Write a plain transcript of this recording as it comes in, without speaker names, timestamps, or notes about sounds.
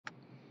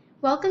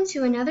Welcome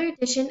to another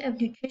edition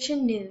of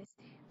Nutrition News.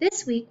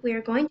 This week we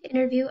are going to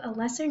interview a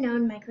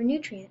lesser-known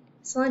micronutrient,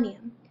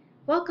 selenium.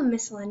 Welcome,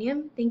 Ms.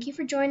 Selenium. Thank you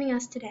for joining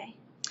us today.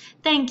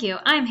 Thank you.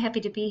 I'm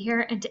happy to be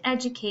here and to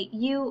educate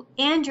you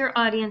and your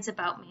audience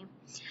about me.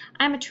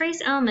 I'm a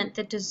trace element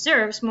that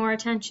deserves more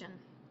attention.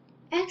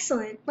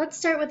 Excellent. Let's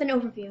start with an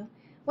overview.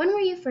 When were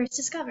you first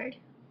discovered?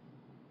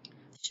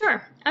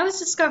 Sure. I was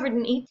discovered in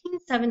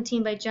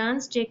 1817 by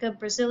Jöns Jacob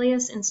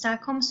Berzelius in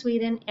Stockholm,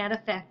 Sweden at a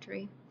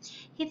factory.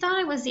 He thought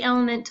I was the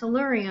element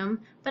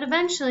tellurium, but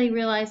eventually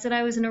realized that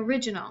I was an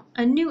original,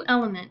 a new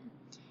element.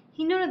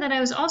 He noted that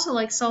I was also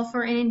like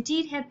sulfur and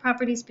indeed had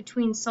properties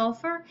between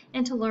sulfur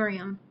and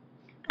tellurium.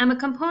 I'm a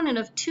component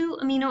of two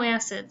amino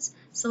acids,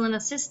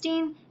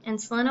 selenocysteine and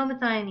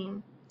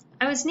selenomethionine.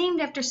 I was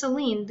named after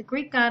Selene, the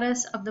Greek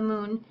goddess of the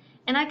moon,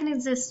 and I can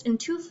exist in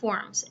two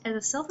forms, as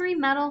a silvery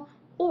metal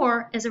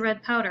or as a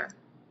red powder.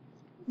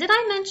 Did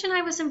I mention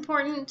I was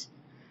important?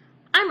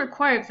 I'm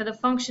required for the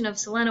function of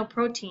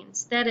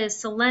selenoproteins, that is,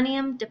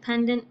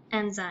 selenium-dependent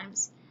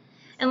enzymes.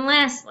 And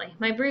lastly,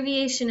 my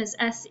abbreviation is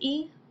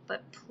SE,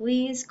 but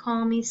please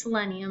call me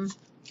selenium.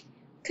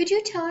 Could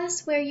you tell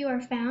us where you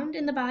are found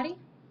in the body?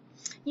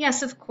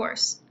 Yes, of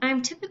course. I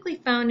am typically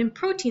found in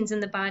proteins in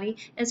the body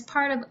as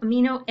part of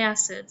amino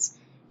acids,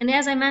 and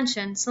as I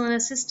mentioned,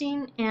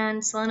 selenocysteine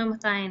and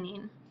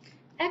selenomethionine.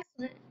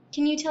 Excellent.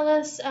 Can you tell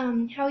us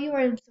how you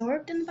are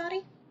absorbed in the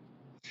body?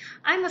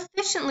 I'm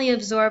efficiently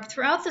absorbed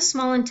throughout the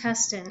small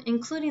intestine,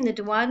 including the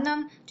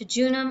duodenum,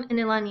 jejunum, and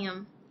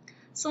ileum.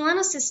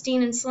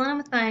 Selenocysteine and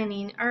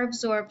selenomethionine are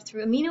absorbed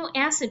through amino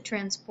acid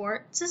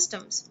transport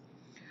systems.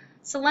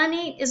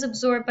 Selenate is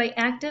absorbed by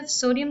active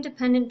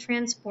sodium-dependent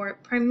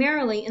transport,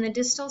 primarily in the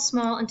distal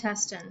small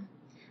intestine.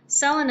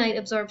 Selenite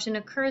absorption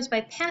occurs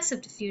by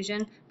passive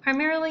diffusion,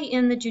 primarily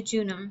in the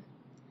jejunum.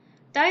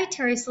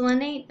 Dietary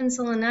selenate and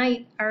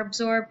selenite are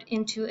absorbed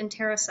into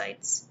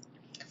enterocytes.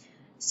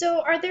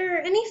 So, are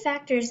there any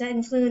factors that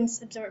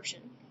influence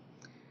absorption?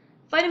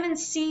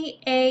 Vitamins C,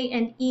 A,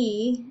 and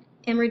E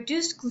and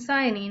reduced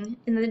glutathione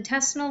in the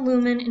intestinal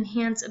lumen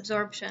enhance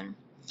absorption.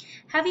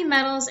 Heavy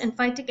metals and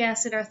phytic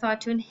acid are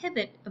thought to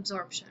inhibit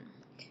absorption.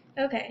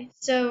 Okay,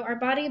 so our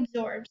body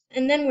absorbs,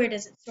 and then where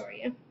does it store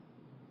you?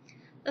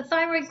 The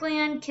thyroid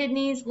gland,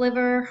 kidneys,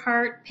 liver,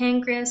 heart,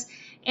 pancreas,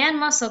 and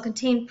muscle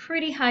contain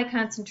pretty high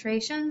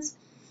concentrations.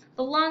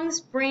 The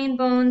lungs, brain,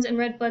 bones, and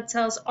red blood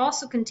cells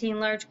also contain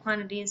large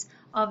quantities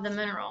of the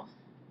mineral.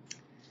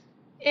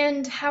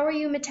 And how are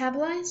you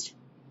metabolized?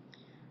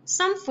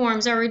 Some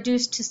forms are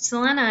reduced to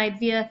selenide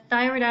via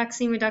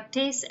thyroidoxine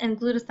reductase and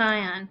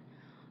glutathione.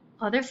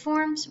 Other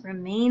forms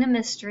remain a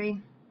mystery.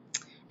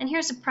 And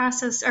here's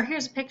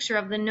a picture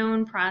of the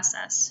known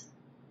process.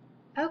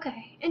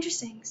 Okay,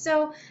 interesting.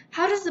 So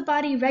how does the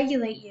body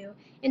regulate you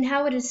and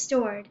how it is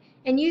stored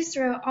and used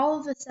throughout all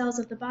of the cells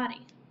of the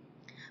body?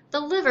 The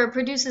liver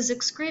produces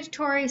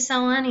excretory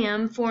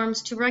selenium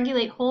forms to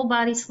regulate whole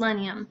body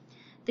selenium.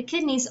 The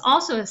kidneys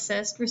also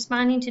assist,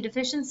 responding to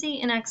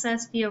deficiency and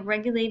excess via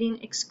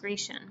regulating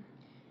excretion.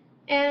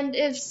 And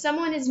if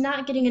someone is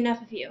not getting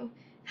enough of you,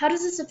 how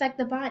does this affect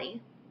the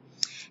body?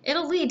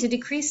 It'll lead to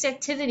decreased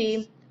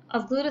activity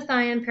of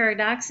glutathione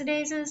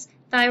peroxidases,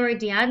 thyroid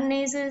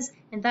dehydrogenases,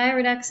 and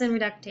thyroidexin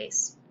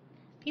reductase.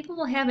 People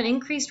will have an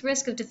increased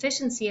risk of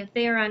deficiency if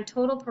they are on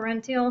total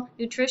parenteral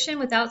nutrition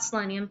without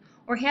selenium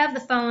or have the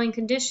following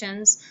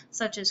conditions,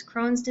 such as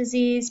Crohn's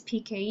disease,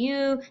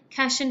 PKU,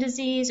 Cashin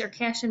disease, or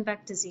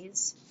Cashin-Beck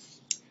disease.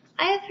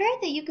 I have heard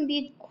that you can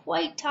be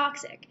quite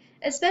toxic,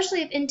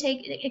 especially if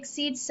intake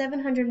exceeds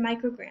 700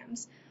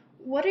 micrograms.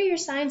 What are your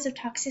signs of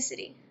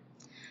toxicity?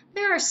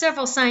 There are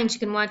several signs you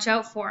can watch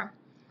out for.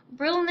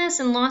 Brittleness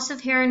and loss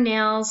of hair and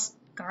nails,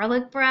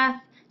 garlic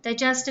breath,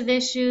 digestive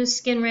issues,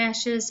 skin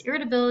rashes,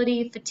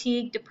 irritability,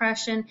 fatigue,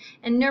 depression,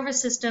 and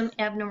nervous system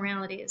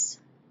abnormalities.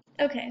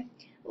 Okay,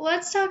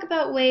 let's talk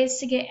about ways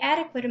to get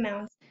adequate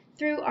amounts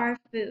through our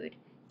food.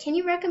 Can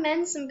you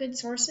recommend some good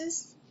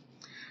sources?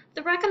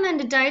 The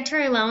recommended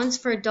dietary allowance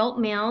for adult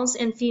males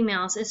and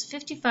females is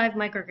 55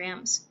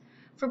 micrograms.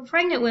 For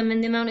pregnant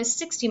women, the amount is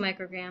 60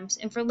 micrograms,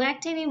 and for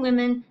lactating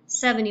women,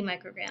 70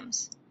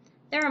 micrograms.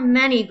 There are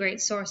many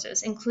great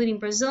sources, including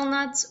Brazil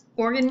nuts,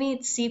 organ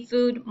meats,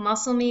 seafood,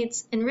 muscle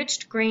meats,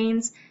 enriched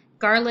grains,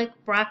 garlic,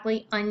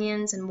 broccoli,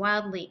 onions, and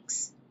wild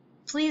leeks.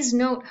 Please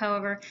note,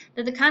 however,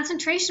 that the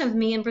concentration of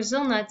meat in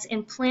Brazil nuts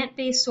and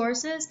plant-based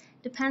sources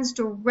depends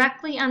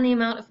directly on the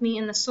amount of meat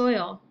in the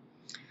soil.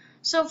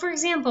 So, for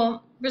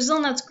example,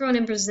 Brazil nuts grown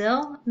in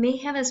Brazil may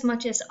have as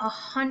much as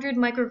 100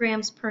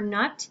 micrograms per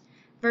nut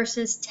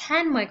versus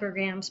 10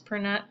 micrograms per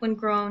nut when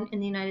grown in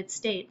the United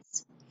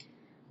States.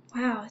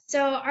 Wow,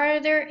 so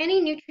are there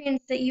any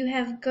nutrients that you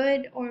have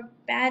good or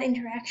bad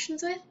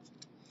interactions with?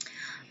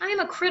 I am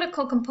a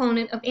critical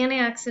component of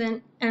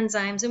antioxidant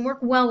enzymes and work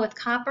well with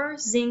copper,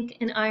 zinc,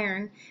 and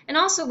iron, and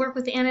also work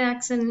with the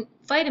antioxidant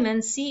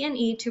vitamins C and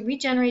E to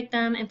regenerate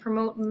them and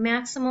promote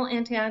maximal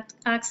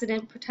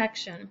antioxidant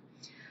protection.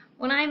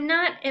 When I'm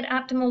not at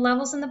optimal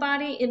levels in the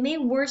body, it may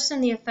worsen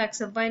the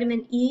effects of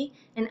vitamin E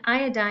and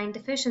iodine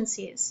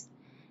deficiencies.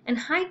 and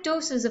high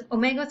doses of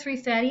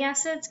omega-3 fatty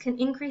acids can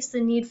increase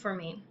the need for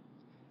me.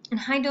 And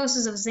high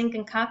doses of zinc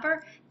and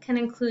copper can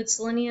include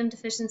selenium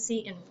deficiency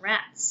in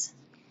rats.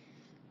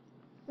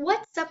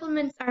 What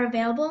supplements are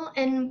available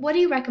and what do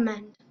you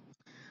recommend?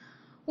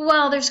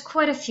 Well, there's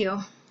quite a few.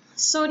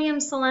 Sodium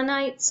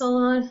selenite,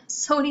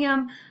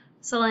 sodium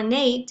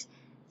selenate,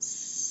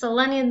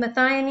 selenium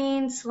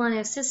methionine,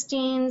 selenium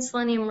cysteine,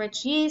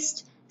 selenium-rich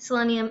yeast,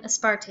 selenium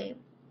aspartate.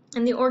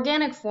 And the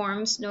organic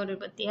forms, noted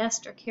with the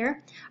asterisk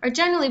here, are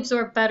generally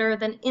absorbed better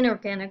than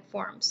inorganic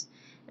forms.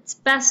 It's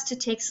best to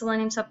take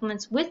selenium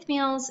supplements with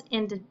meals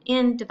and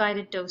in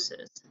divided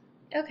doses.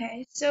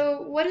 Okay,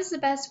 so what is the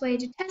best way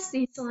to test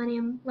these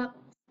selenium levels?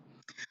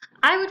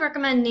 I would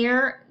recommend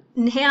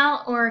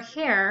nail or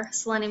hair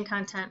selenium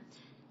content.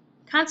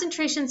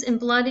 Concentrations in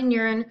blood and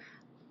urine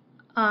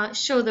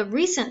show the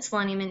recent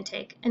selenium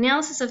intake.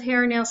 Analysis of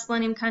hair and nail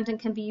selenium content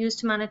can be used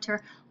to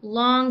monitor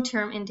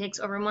long-term intakes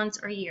over months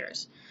or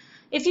years.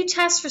 If you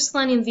test for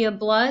selenium via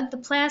blood, the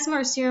plasma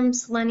or serum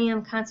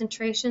selenium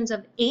concentrations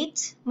of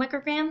 8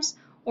 micrograms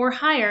or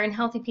higher in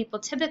healthy people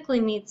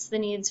typically meets the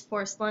needs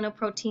for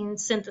selenoprotein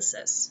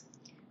synthesis.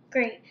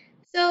 Great.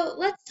 So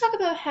let's talk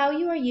about how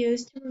you are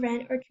used to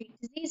prevent or treat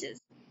diseases.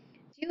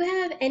 Do you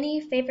have any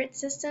favorite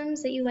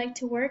systems that you like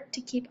to work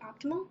to keep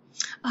optimal?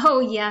 Oh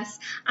yes,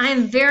 I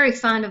am very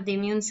fond of the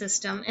immune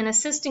system and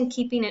assist in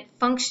keeping it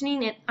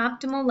functioning at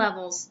optimal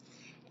levels.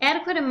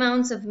 Adequate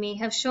amounts of me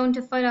have shown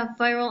to fight off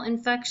viral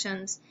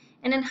infections,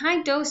 and in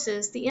high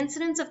doses, the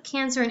incidence of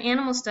cancer in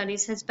animal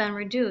studies has been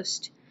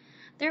reduced.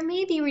 There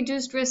may be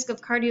reduced risk of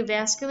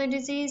cardiovascular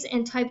disease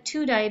and type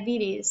 2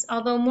 diabetes,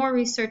 although more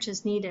research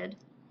is needed.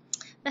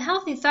 The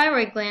healthy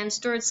thyroid gland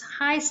stores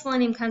high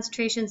selenium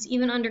concentrations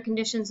even under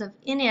conditions of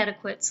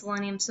inadequate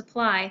selenium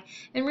supply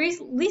and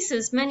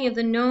releases many of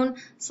the known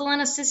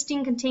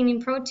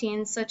selenocysteine-containing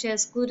proteins such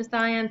as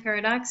glutathione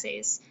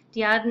paradoxase,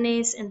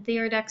 deiodinase, and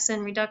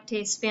thioredoxin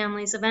reductase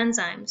families of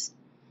enzymes.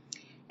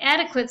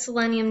 Adequate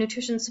selenium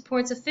nutrition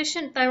supports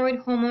efficient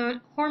thyroid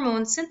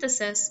hormone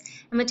synthesis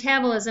and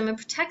metabolism and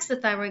protects the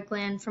thyroid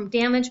gland from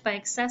damage by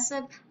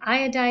excessive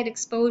iodide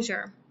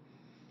exposure.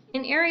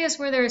 In areas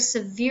where there is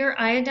severe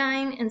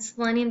iodine and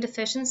selenium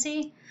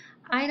deficiency,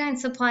 iodine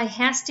supply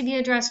has to be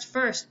addressed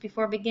first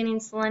before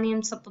beginning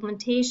selenium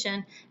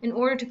supplementation in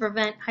order to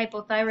prevent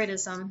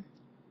hypothyroidism.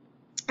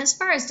 As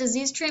far as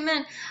disease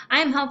treatment, I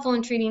am helpful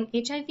in treating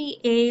HIV,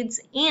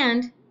 AIDS,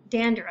 and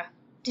dandruff.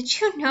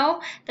 Did you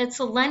know that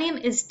selenium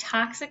is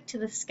toxic to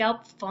the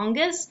scalp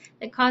fungus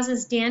that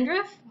causes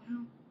dandruff?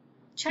 Wow.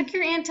 Check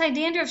your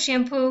anti-dandruff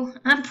shampoo.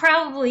 I'm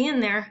probably in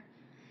there.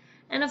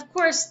 And of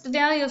course, the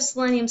value of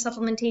selenium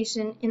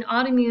supplementation in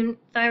autoimmune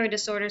thyroid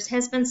disorders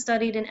has been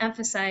studied and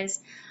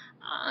emphasized,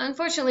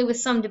 unfortunately with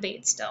some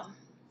debate still.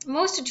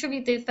 Most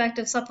attribute the effect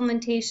of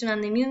supplementation on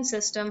the immune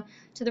system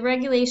to the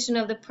regulation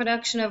of the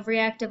production of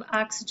reactive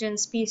oxygen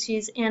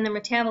species and their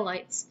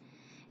metabolites.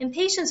 In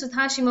patients with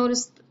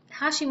Hashimoto's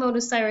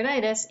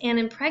thyroiditis and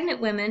in pregnant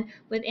women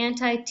with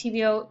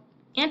anti-TBO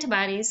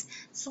antibodies,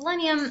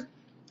 selenium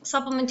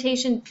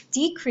supplementation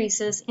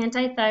decreases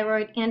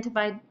antithyroid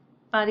antibody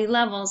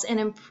levels and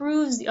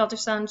improves the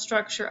ultrasound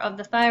structure of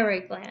the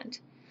thyroid gland.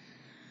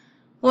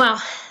 Wow,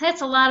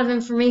 that's a lot of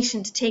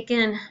information to take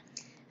in.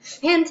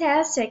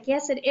 Fantastic.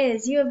 Yes, it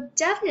is. You have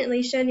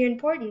definitely shown your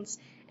importance,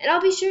 and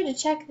I'll be sure to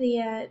check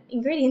the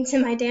ingredients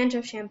in my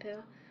dandruff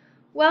shampoo.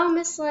 Well,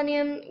 Miss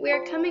Selenium, we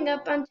are coming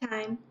up on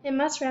time and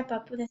must wrap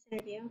up with this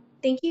interview.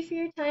 Thank you for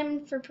your time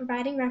and for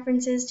providing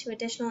references to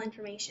additional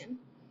information.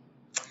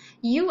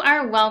 You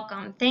are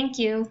welcome. Thank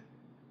you.